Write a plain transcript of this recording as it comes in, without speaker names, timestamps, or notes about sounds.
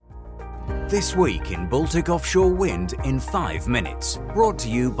This week in Baltic Offshore Wind in 5 minutes. Brought to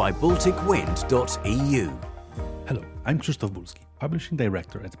you by BalticWind.EU. Hello, I'm Krzysztof Bulski, Publishing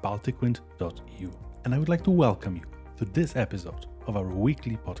Director at BalticWind.EU, and I would like to welcome you to this episode of our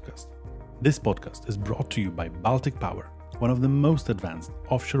weekly podcast. This podcast is brought to you by Baltic Power, one of the most advanced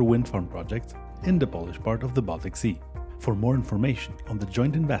offshore wind farm projects in the Polish part of the Baltic Sea. For more information on the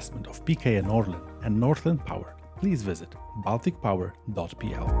joint investment of PKN Orlen and Northland Power, please visit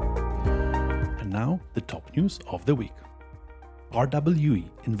BalticPower.pl. And now, the top news of the week. RWE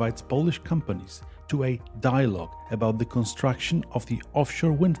invites Polish companies to a dialogue about the construction of the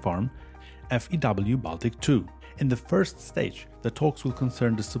offshore wind farm FEW Baltic 2. In the first stage, the talks will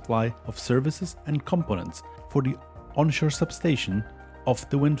concern the supply of services and components for the onshore substation of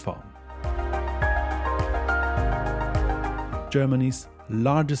the wind farm. Germany's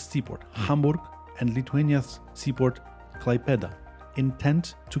largest seaport, Hamburg, and Lithuania's seaport, Klaipėda,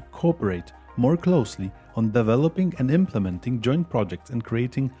 intend to cooperate more closely on developing and implementing joint projects and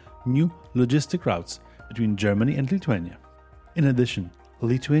creating new logistic routes between Germany and Lithuania. In addition,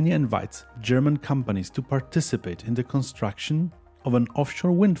 Lithuania invites German companies to participate in the construction of an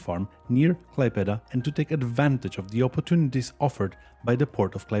offshore wind farm near Klaipėda and to take advantage of the opportunities offered by the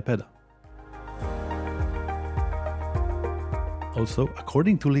port of Klaipėda. Also,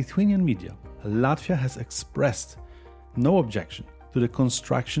 according to Lithuanian media, Latvia has expressed no objection to the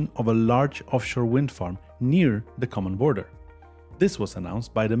construction of a large offshore wind farm near the common border. This was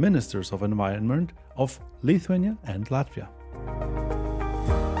announced by the Ministers of Environment of Lithuania and Latvia.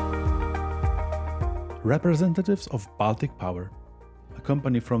 Representatives of Baltic Power, a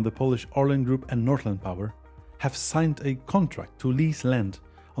company from the Polish Orlen Group and Northland Power, have signed a contract to lease land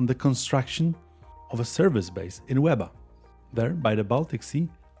on the construction of a service base in Łeba. There, by the Baltic Sea,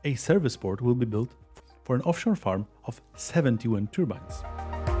 a service port will be built for an offshore farm of 70 wind turbines.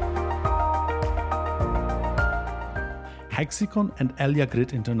 Hexicon and Elia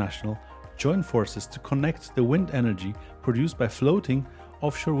Grid International join forces to connect the wind energy produced by floating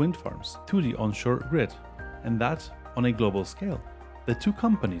offshore wind farms to the onshore grid, and that on a global scale. The two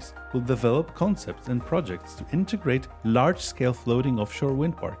companies will develop concepts and projects to integrate large-scale floating offshore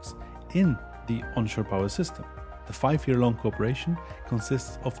wind parks in the onshore power system. The 5-year-long cooperation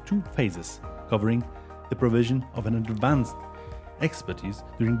consists of 2 phases, covering the provision of an advanced expertise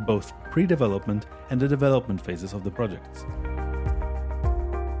during both pre-development and the development phases of the projects.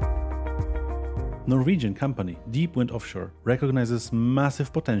 Norwegian company Deep Wind Offshore recognizes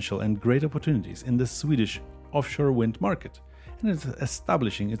massive potential and great opportunities in the Swedish offshore wind market and is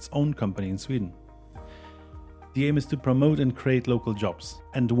establishing its own company in Sweden. The aim is to promote and create local jobs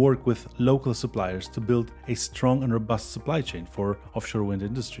and work with local suppliers to build a strong and robust supply chain for offshore wind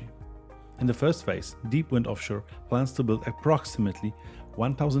industry. In the first phase, Deep Wind Offshore plans to build approximately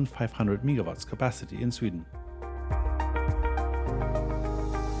 1,500 megawatts capacity in Sweden.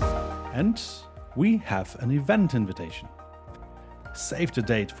 And we have an event invitation. Save the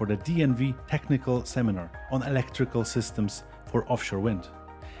date for the DNV Technical Seminar on Electrical Systems for Offshore Wind.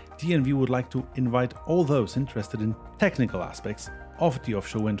 DNV would like to invite all those interested in technical aspects of the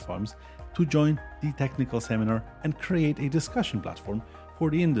offshore wind farms to join the technical seminar and create a discussion platform for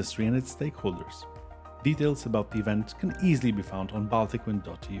the industry and its stakeholders. Details about the event can easily be found on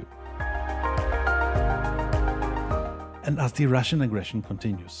BalticWind.EU. And as the Russian aggression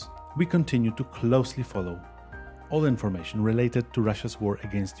continues, we continue to closely follow all information related to Russia's war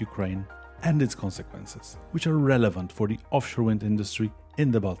against Ukraine and its consequences, which are relevant for the offshore wind industry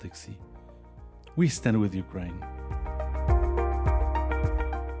in the Baltic Sea. We stand with Ukraine.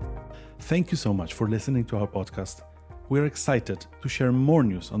 Thank you so much for listening to our podcast. We are excited to share more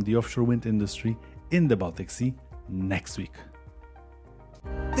news on the offshore wind industry in the Baltic Sea next week.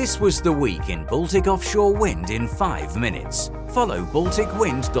 This was the week in Baltic Offshore Wind in 5 minutes. Follow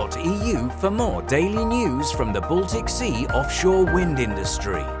BalticWind.EU for more daily news from the Baltic Sea offshore wind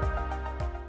industry.